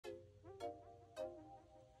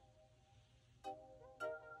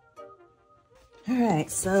All right,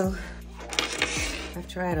 so I've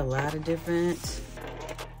tried a lot of different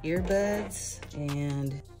earbuds,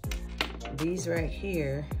 and these right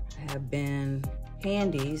here have been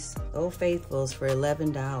handies, Old Faithfuls, for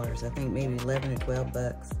 $11. I think maybe 11 or 12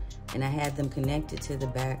 bucks. And I had them connected to the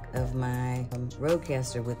back of my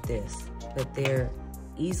Rodecaster with this, but they're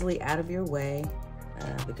easily out of your way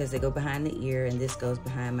because they go behind the ear, and this goes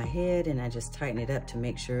behind my head, and I just tighten it up to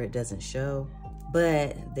make sure it doesn't show.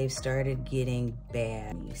 But they've started getting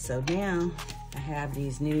bad. So now I have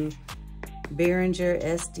these new Behringer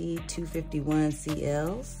SD251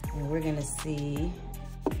 CLs, and we're gonna see,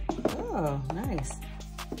 oh, nice.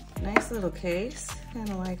 Nice little case, kind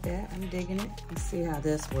of like that. I'm digging it. Let's see how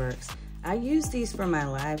this works. I use these for my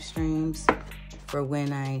live streams, for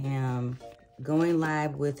when I am going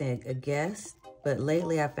live with a guest, but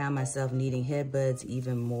lately I found myself needing headbuds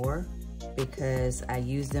even more because I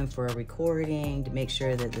use them for recording to make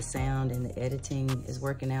sure that the sound and the editing is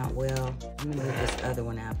working out well. I'm gonna move this other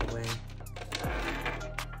one out the way.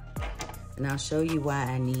 And I'll show you why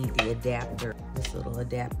I need the adapter, this little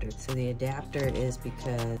adapter. So the adapter is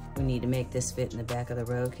because we need to make this fit in the back of the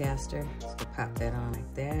Rodecaster. So pop that on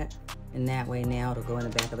like that. And that way now it'll go in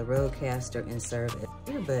the back of the Rodecaster and serve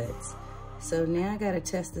as earbuds. So now I gotta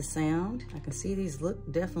test the sound. I can see these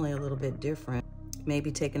look definitely a little bit different.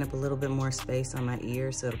 Maybe taking up a little bit more space on my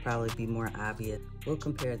ear, so it'll probably be more obvious. We'll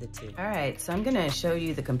compare the two. All right, so I'm gonna show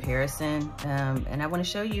you the comparison, and I wanna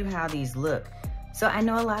show you how these look. So I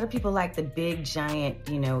know a lot of people like the big giant,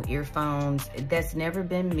 you know, earphones. That's never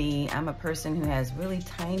been me. I'm a person who has really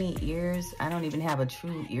tiny ears. I don't even have a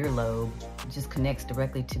true earlobe. It just connects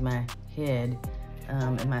directly to my head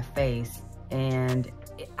and my face. And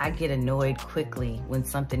I get annoyed quickly when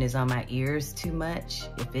something is on my ears too much,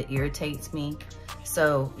 if it irritates me.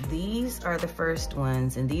 So these are the first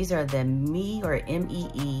ones, and these are the Me or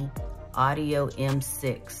MEE Audio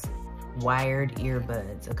M6 wired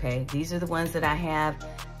earbuds, okay? These are the ones that I have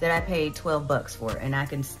that I paid 12 bucks for, and I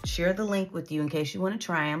can share the link with you in case you want to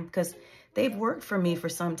try them because they've worked for me for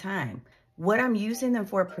some time. What I'm using them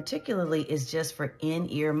for particularly is just for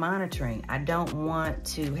in-ear monitoring. I don't want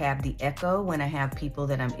to have the echo when I have people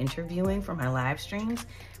that I'm interviewing for my live streams,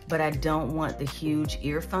 but I don't want the huge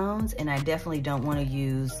earphones, and I definitely don't want to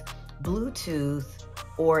use Bluetooth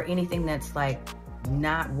or anything that's like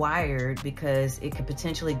not wired because it could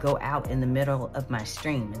potentially go out in the middle of my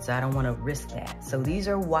stream, and so I don't want to risk that. So these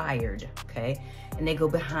are wired, okay? And they go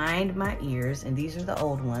behind my ears, and these are the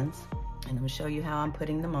old ones. And I'm gonna show you how I'm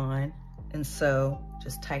putting them on. And so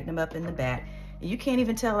just tighten them up in the back. And you can't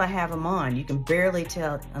even tell I have them on. You can barely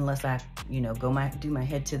tell unless I, you know, do my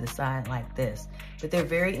head to the side like this. But they're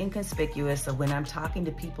very inconspicuous. So when I'm talking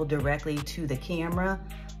to people directly to the camera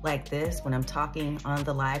like this, when I'm talking on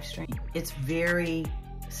the live stream, it's very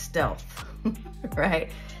stealth, right?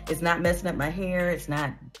 It's not messing up my hair. It's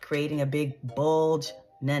not creating a big bulge,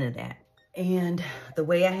 none of that. And the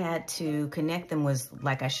way I had to connect them was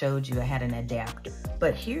like I showed you, I had an adapter.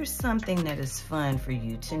 But here's something that is fun for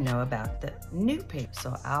you to know about the new pair.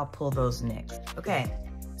 So I'll pull those next. Okay,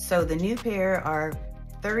 so the new pair are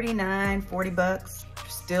 39, 40 bucks.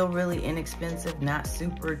 Still really inexpensive, not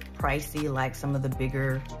super pricey like some of the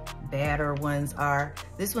bigger, badder ones are.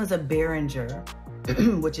 This one's a Behringer,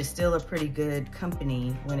 which is still a pretty good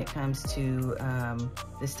company when it comes to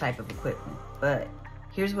this type of equipment. But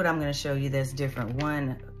here's what I'm gonna show you that's different.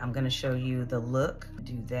 One, I'm gonna show you the look.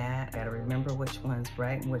 Do that. Gotta remember which one's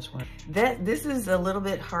right and which one. This is a little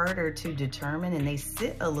bit harder to determine, and they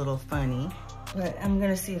sit a little funny, but I'm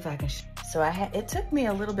gonna see if I can. So it took me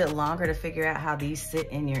a little bit longer to figure out how these sit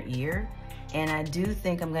in your ear, and I do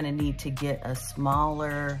think I'm gonna need to get a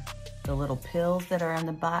smaller, the little pills that are on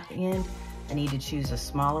the back end. I need to choose a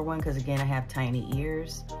smaller one because again, I have tiny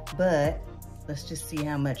ears, but let's just see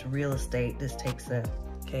how much real estate this takes up.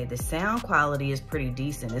 Okay, the sound quality is pretty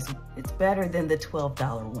decent. It's better than the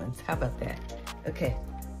 $12 ones. How about that? Okay,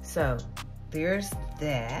 so there's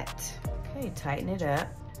that. Okay, tighten it up.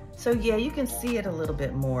 So yeah, you can see it a little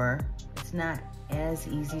bit more. It's not as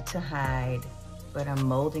easy to hide, but I'm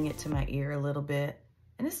molding it to my ear a little bit,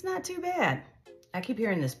 and it's not too bad. I keep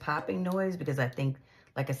hearing this popping noise because I think,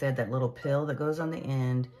 like I said, that little pill that goes on the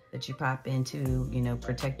end that you pop into, you know,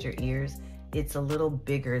 protect your ears, it's a little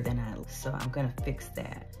bigger than so I'm gonna fix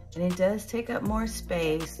that. And it does take up more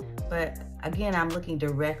space, but again, I'm looking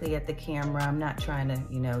directly at the camera. I'm not trying to,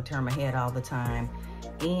 you know, turn my head all the time.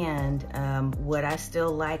 And what I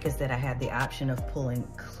still like is that I have the option of pulling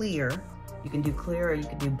clear. You can do clear or you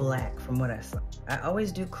can do black from what I saw. I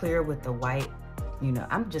always do clear with the white, you know,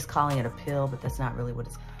 I'm just calling it a pill, but that's not really what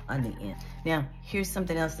it's on the end. Now, here's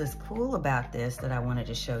something else that's cool about this that I wanted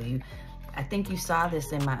to show you. I think you saw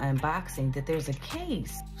this in my unboxing, that there's a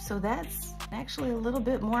case. So that's actually a little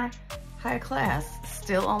bit more high class.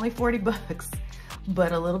 Still only 40 bucks,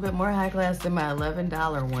 but a little bit more high class than my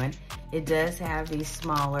 $11 one. It does have these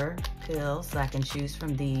smaller pills, so I can choose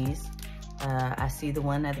from these. I see the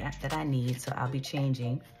one that I need, so I'll be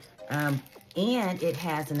changing. And it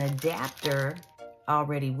has an adapter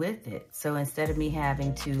already with it. So instead of me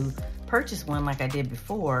having to purchase one like I did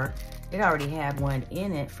before, it already had one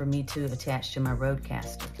in it for me to attach to my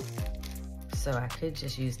Rodecaster. So I could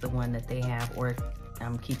just use the one that they have, or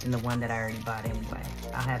I'm keeping the one that I already bought anyway.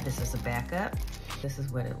 I'll have this as a backup. This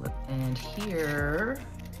is what it looks. And here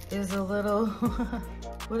is a little,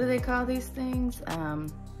 what do they call these things?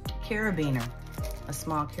 Carabiner, a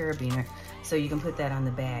small carabiner. So you can put that on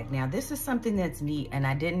the bag. Now this is something that's neat, and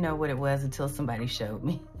I didn't know what it was until somebody showed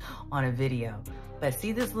me on a video. But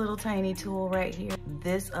see this little tiny tool right here?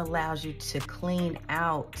 This allows you to clean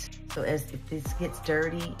out. So if this gets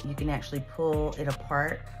dirty, you can actually pull it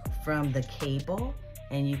apart from the cable,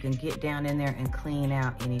 and you can get down in there and clean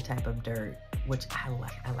out any type of dirt, which I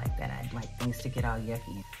like. I like that. I like things to get all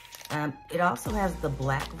yucky. It also has the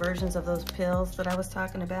black versions of those pills that I was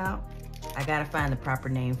talking about. I gotta find the proper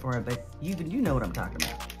name for it, but you know what I'm talking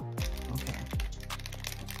about.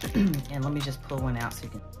 Okay. And let me just pull one out so you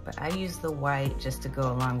can, but I use the white just to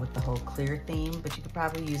go along with the whole clear theme, but you could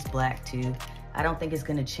probably use black too. I don't think it's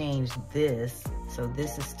gonna change this. So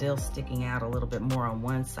this is still sticking out a little bit more on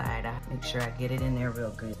one side. I make sure I get it in there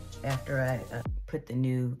real good after I put the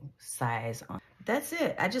new size on. That's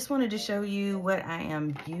it. I just wanted to show you what I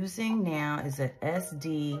am using now is a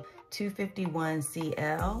SD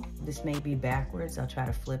 251CL. This may be backwards. I'll try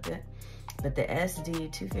to flip it. But the SD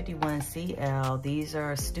 251CL, these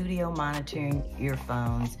are studio monitoring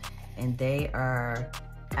earphones, and they are,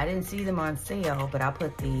 I didn't see them on sale, but I'll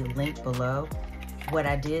put the link below. What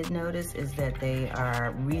I did notice is that they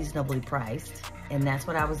are reasonably priced, and that's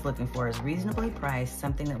what I was looking for, is reasonably priced,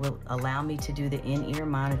 something that will allow me to do the in-ear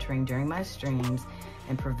monitoring during my streams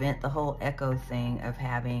and prevent the whole echo thing of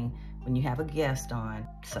having when you have a guest on.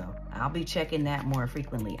 So I'll be checking that more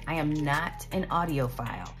frequently. I am not an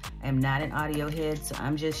audiophile. I am not an audio head, so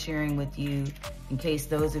I'm just sharing with you, in case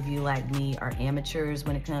those of you like me are amateurs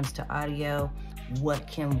when it comes to audio, what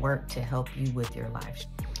can work to help you with your live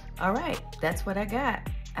stream. All right, that's what I got.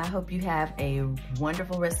 I hope you have a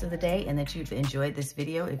wonderful rest of the day and that you've enjoyed this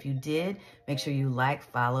video. If you did, make sure you like,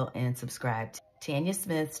 follow, and subscribe. Tanya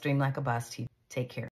Smith, Stream Like a Boss TV. Take care.